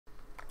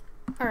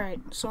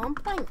Alright, so I'm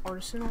playing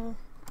Aresnal.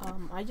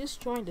 I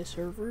just joined a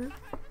server.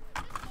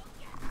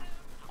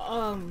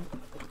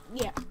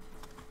 Yeah.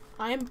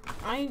 I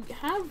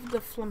have the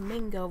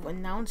flamingo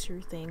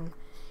announcer thing.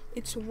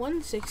 It's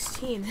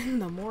 1:16 in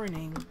the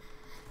morning.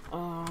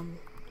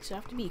 So I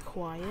have to be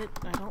quiet.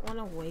 I don't want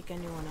to wake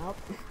anyone up.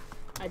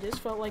 I just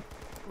felt like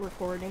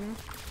recording.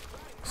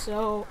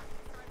 So,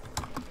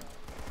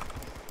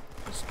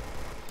 just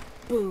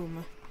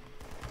boom.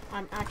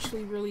 I'm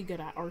actually really good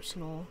at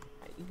Aresnal.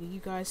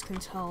 You guys can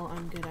tell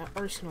I'm good at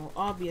Aresnal,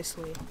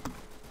 obviously.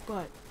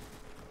 But,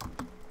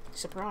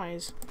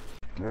 surprise.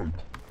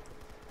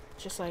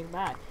 Just like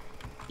that.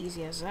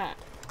 Easy as that.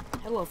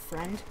 Hello,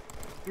 friend.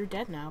 You're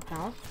dead now,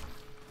 pal.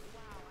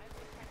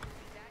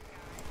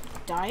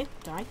 Die,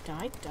 die,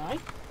 die, die.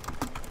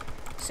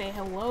 Say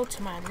hello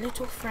to my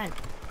little friend.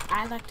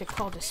 I like to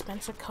call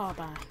dispenser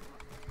carbine.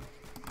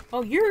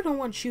 Oh, you're the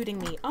one shooting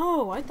me.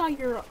 Oh, I thought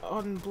you were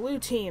on blue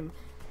team.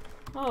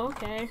 Oh,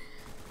 okay.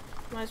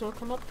 Might as well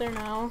come up there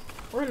now.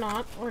 Or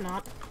not, or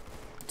not.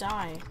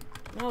 Die.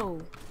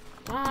 No.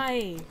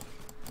 Die.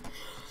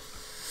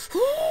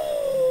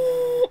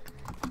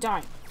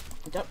 Die.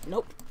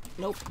 Nope.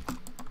 Nope.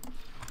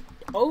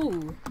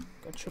 Oh,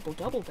 got triple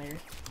double there.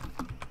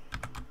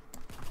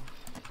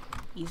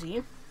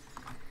 Easy.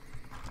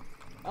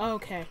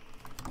 Okay.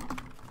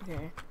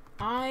 Okay.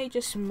 I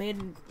just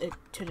made it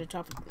to the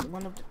top,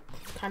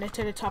 kind of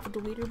to the top of the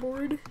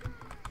leaderboard.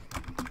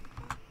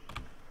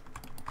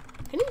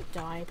 Can you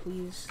die,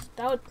 please?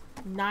 That would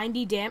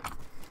 90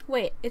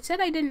 Wait, it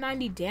said I did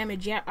 90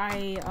 damage, yet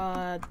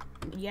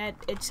yet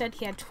it said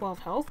he had 12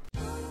 health.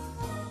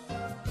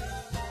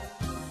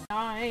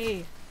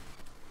 Die.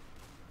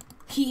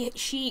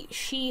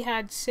 She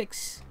had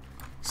 6.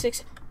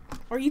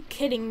 Are you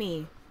kidding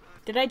me?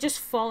 Did I just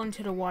fall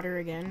into the water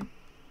again?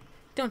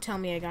 Don't tell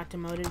me I got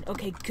demoted.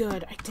 Okay,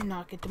 good. I did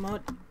not get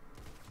demoted.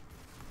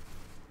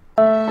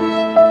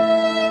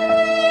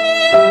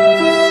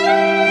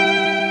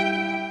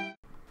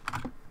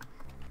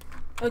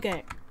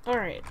 Okay,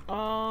 alright,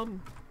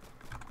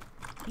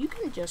 you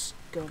can just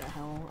go to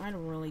hell. I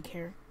don't really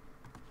care.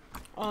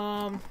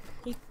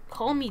 You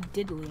call me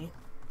Diddley.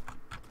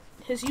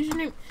 His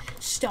username—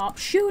 Stop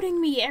shooting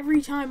me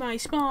every time I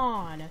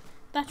spawn!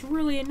 That's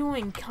really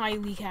annoying,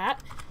 Kylie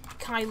Cat.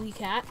 Kylie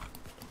Cat.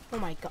 Oh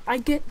my god, I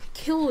get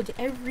killed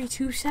every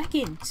 2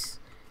 seconds.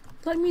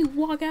 Let me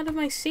walk out of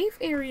my safe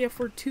area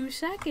for 2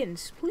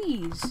 seconds,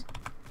 please.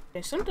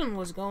 If something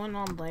was going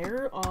on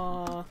there,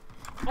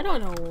 I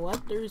don't know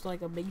what. There's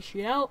like a big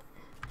shootout.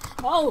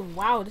 Oh,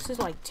 wow, this is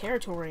like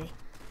territory.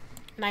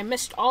 And I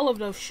missed all of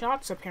those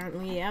shots,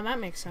 apparently. Yeah, that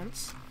makes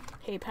sense.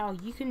 Hey, pal,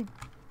 you can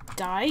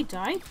die.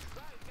 Die.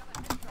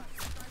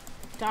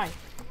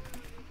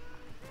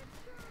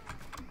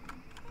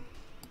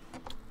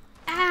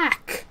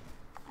 Ack!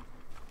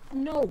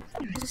 No.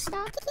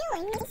 Stop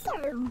killing me,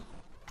 sir.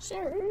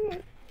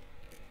 Sir.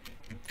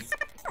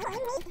 Stop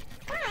killing me.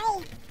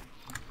 Bye.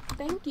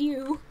 Thank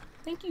you.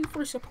 Thank you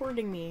for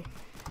supporting me.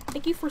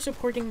 Thank you for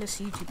supporting this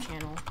YouTube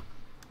channel.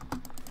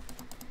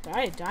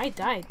 Die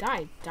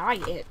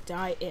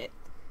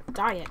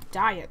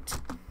it.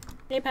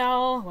 Hey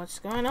pal, what's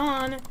going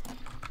on?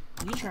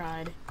 You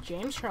tried.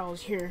 James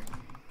Charles here.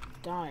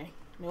 Die.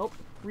 Nope.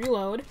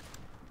 Reload.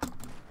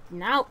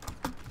 Now,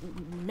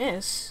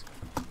 miss.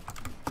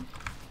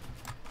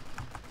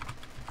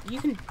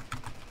 You can—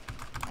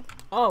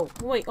 Oh,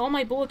 wait, all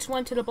my bullets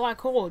went to the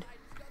black hole.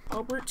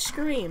 Albert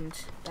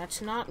screamed.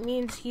 That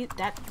means he's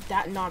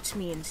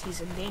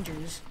in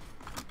dangers.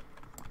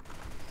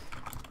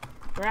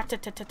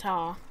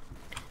 Rat-ta-ta-ta-ta.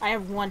 I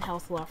have 1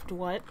 health left.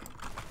 What?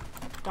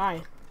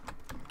 Die.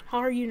 How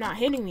are you not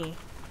hitting me?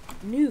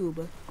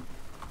 Noob.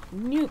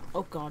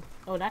 Oh god.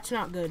 Oh, that's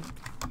not good.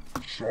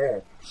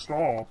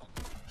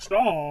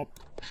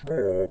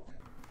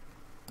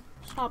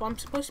 Stop, I'm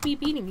supposed to be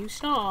beating you.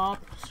 Stop,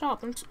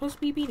 I'm supposed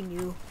to be beating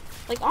you.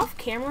 Like, off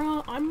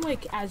camera, I'm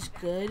like as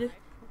good.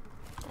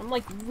 I'm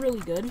like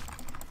really good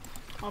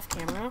off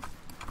camera.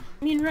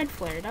 I mean, Red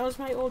Flare, that was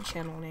my old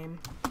channel name.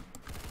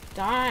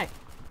 Die.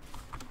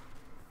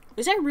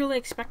 Was I really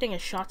expecting a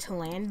shot to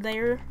land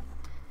there?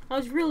 I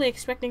was really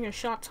expecting a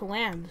shot to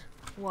land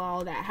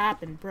while that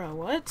happened, bro.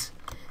 What?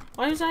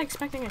 Why was I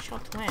expecting a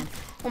shot to land?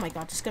 Oh my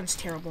god, this gun's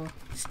terrible.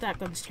 That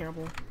gun's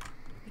terrible.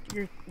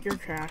 You're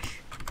trash.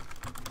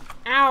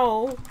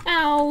 Ow!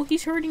 Ow!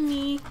 He's hurting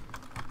me.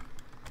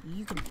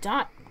 You can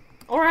die.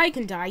 Or I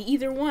can die.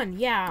 Either one.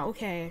 Yeah,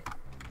 okay.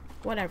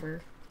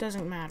 Whatever.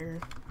 Doesn't matter.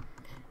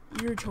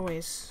 Your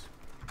choice.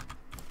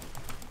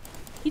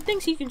 He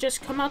thinks he can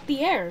just come out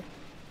the air.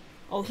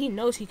 Oh, he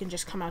knows he can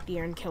just come out the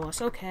air and kill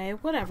us. Okay,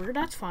 whatever.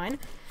 That's fine.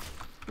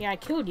 Yeah, I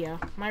killed you.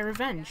 My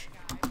revenge.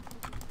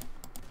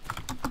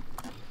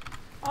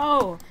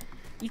 Oh,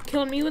 you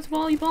killed me with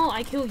volleyball?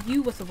 I kill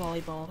you with a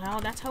volleyball. Now,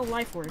 that's how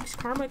life works.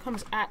 Karma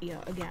comes at you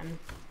again.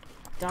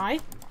 Die.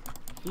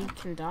 You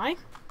can die.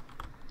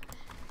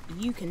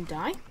 You can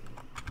die.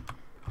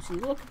 See,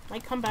 look. My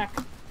comeback.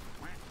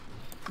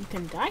 You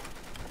can die.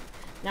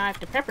 Now I have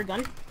the pepper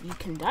gun. You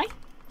can die.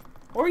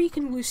 Or you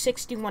can lose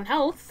 61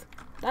 health.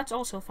 That's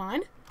also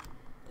fine.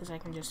 Because I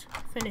can just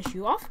finish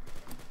you off.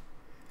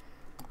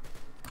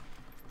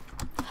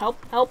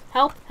 Help, help,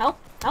 help, help,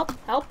 help,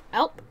 help,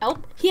 help,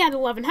 help. He had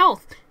 11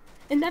 health.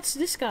 And that's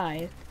this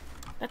guy.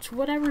 That's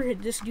whatever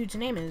this dude's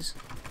name is.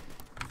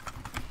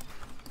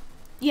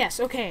 Yes,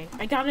 okay.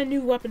 I got a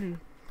new weapon.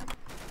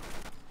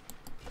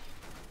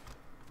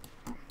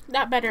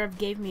 That better have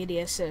gave me the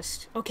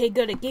assist. Okay,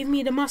 good. It gave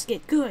me the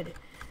musket. Good.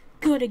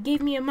 Good, it gave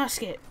me a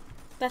musket.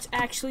 That's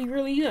actually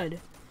really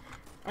good.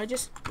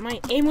 My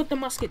aim with the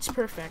musket's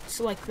perfect.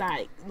 So like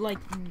that.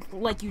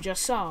 Like you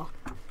just saw.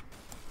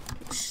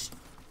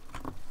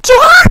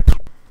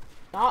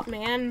 Stop,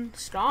 man.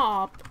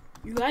 Stop.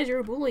 You guys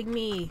are bullying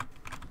me.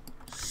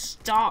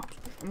 Stop.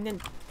 I'm gonna...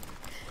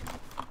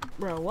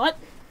 Bro, what?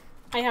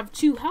 I have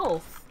 2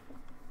 health.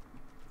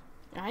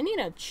 I need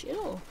to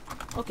chill.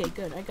 Okay,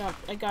 good.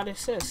 I got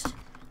assist.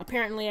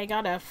 Apparently, I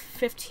got a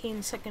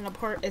 15-second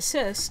apart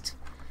assist.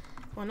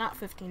 Well, not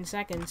 15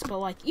 seconds, but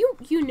like you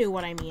knew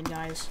what I mean,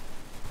 guys.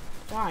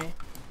 Die.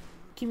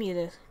 Give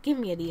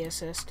me the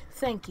assist.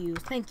 Thank you,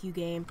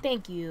 game.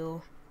 Thank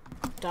you.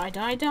 Die,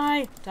 die,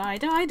 die, die,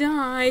 die,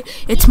 die.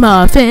 It's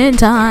muffin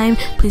time.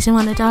 Please don't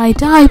wanna die,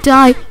 die,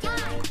 die.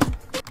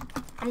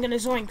 I'm gonna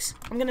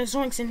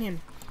zoinks in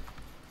him.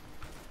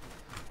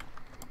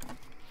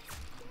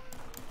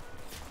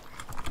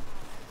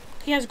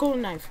 He has a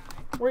golden knife.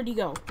 Where'd he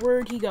go?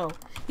 Where'd he go?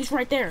 He's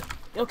right there.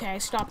 Okay, I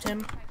stopped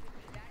him.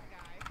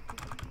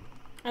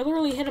 I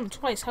literally hit him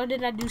twice. How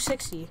did I do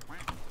 60?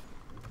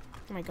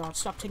 Oh my god,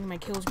 stop taking my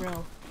kills,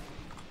 bro.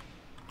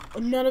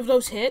 None of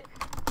those hit?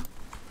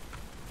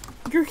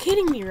 You're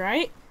kidding me,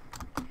 right?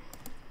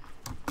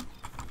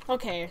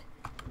 Okay.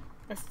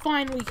 I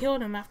finally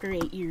killed him after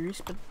 8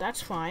 years, but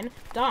that's fine.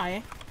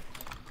 Die.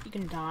 You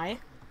can die.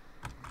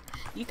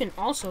 You can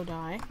also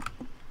die.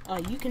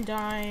 You can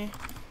die.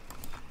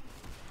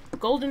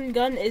 Golden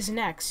gun is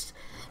next.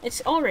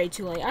 It's already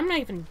too late. I'm not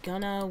even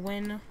gonna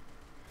win.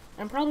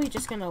 I'm probably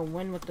just gonna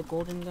win with the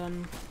golden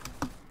gun.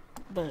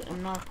 But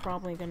I'm not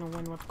probably gonna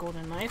win with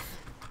golden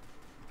knife.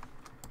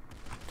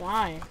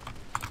 Die.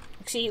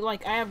 See,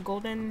 like, I have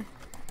golden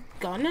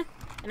gun,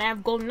 and I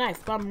have golden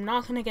knife, but I'm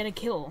not gonna get a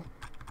kill.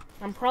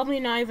 I'm probably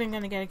not even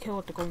gonna get a kill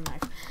with the golden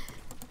knife.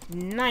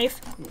 Knife.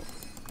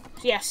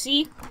 Yeah,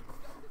 see?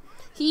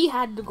 He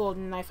had the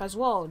golden knife as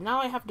well.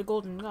 Now I have the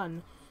golden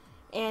gun.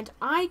 And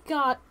I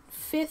got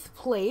 5th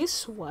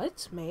place.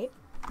 What, mate?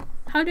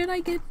 How did I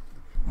get...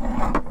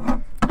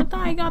 I thought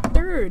I got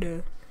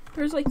 3rd.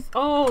 There's like...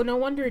 Oh, no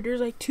wonder.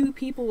 There's like 2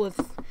 people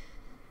with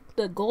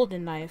the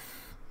golden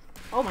knife.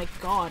 Oh my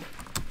god.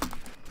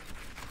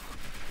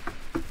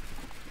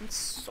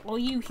 It's, all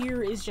you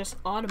hear is just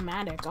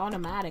automatic,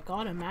 automatic,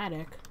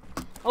 automatic.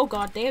 Oh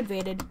god, they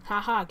invaded.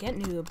 Haha, get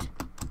noobed.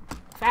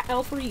 Fat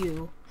L for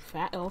you.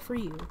 Fat L for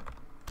you.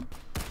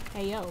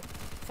 Hey yo.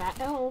 Fat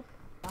L.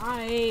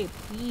 Bye.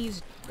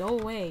 Please go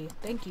away.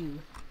 Thank you.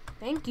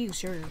 Thank you,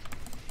 sir.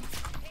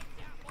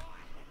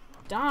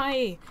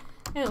 Die.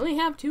 I only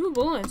have 2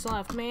 bullets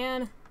left,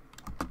 man.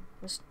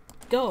 Let's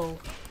go.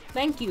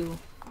 Thank you.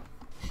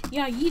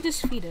 Yeah, ye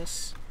just feed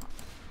us.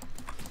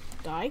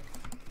 Die.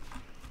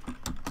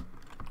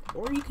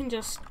 Or you can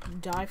just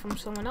die from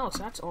someone else.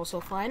 That's also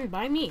fine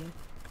by me.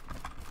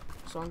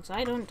 As long as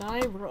I don't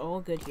die, we're all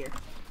good here.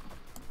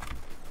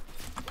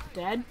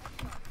 Dead.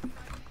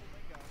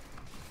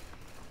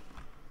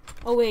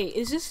 Oh wait,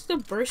 is this the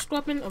burst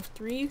weapon of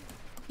 3?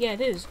 Yeah,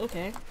 it is.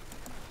 Okay.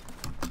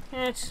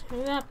 That's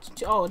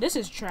not. Oh, this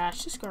is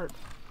trash. This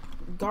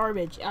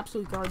garbage.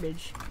 Absolute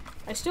garbage.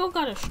 I still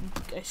got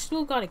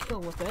a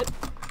kill with it.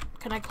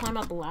 Can I climb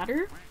up a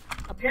ladder?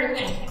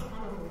 Apparently, I can't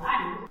climb up a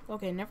ladder.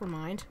 Okay, never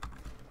mind.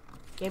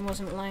 Game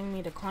wasn't allowing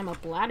me to climb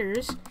up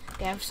ladders.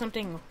 They have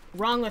something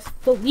wrong with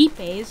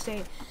Felipe's.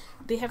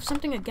 They have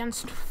something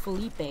against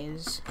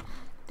Felipe's.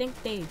 I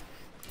think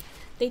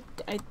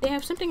they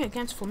have something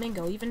against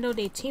Flamingo, even though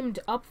they teamed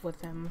up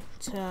with him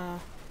to,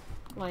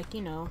 like,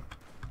 you know,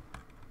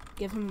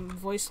 give him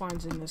voice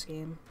lines in this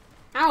game.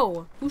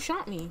 Ow! Who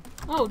shot me?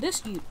 Oh,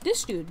 this dude.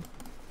 This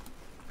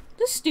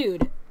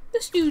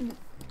dude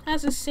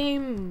has the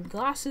same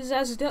glasses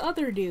as the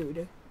other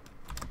dude.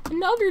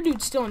 And the other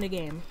dude's still in the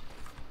game.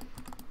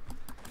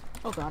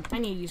 Oh god, I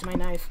need to use my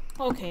knife.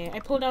 Okay, I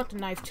pulled out the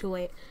knife too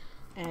late.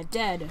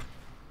 Dead.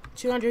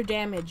 200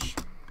 damage.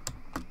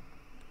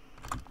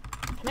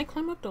 Can I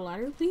climb up the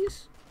ladder,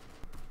 please?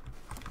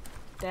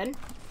 Dead.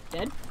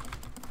 Dead.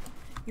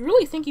 You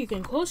really think you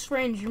can close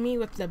range me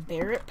with the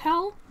Barrett,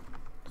 pal?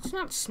 It's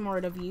not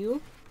smart of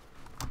you.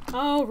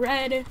 Oh,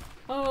 red.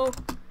 Oh.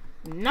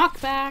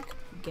 Knockback.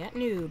 Get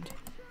noobed.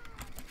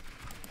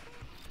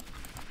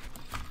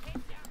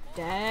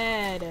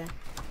 Dead.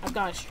 I've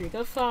got a streak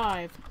of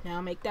 5. Now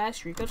make that a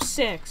streak of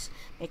 6.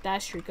 Make that a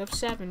streak of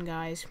 7,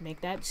 guys.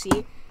 Make that,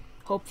 see?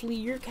 Hopefully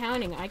you're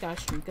counting. I got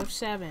a streak of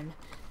 7.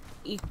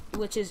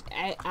 Which is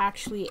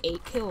actually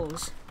 8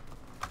 kills.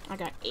 I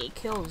got 8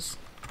 kills.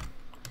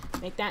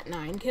 Make that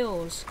 9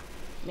 kills.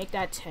 Make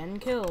that 10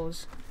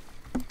 kills.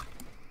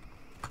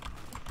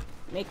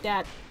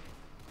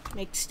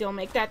 Still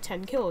make that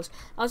 10 kills.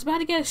 I was about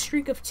to get a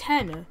streak of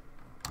 10.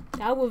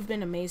 That would have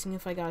been amazing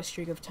if I got a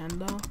streak of 10,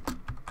 though.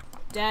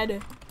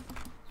 Dead.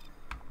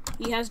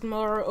 He has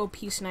more OP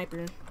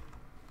sniper.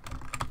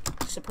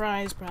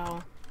 Surprise,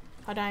 bro.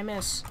 How'd I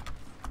miss?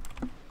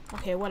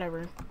 Okay,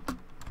 whatever.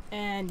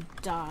 And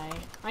die.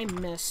 I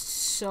missed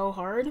so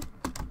hard.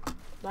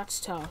 That's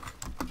tough.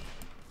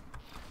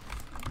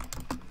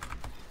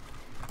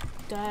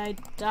 Die,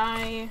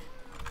 die.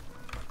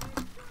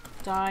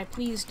 Die,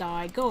 please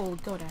die. Go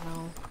to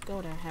hell.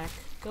 Go to heck.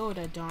 Go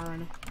to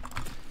darn.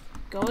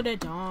 Go to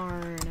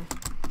darn.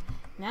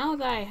 Now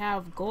that I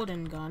have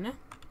golden gun,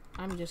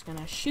 I'm just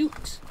gonna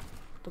shoot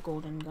the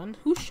golden gun.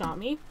 Who shot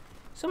me?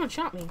 Someone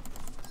shot me.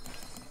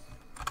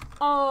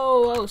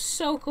 Oh,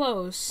 so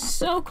close.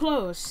 So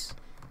close.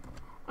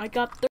 I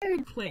got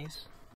third place.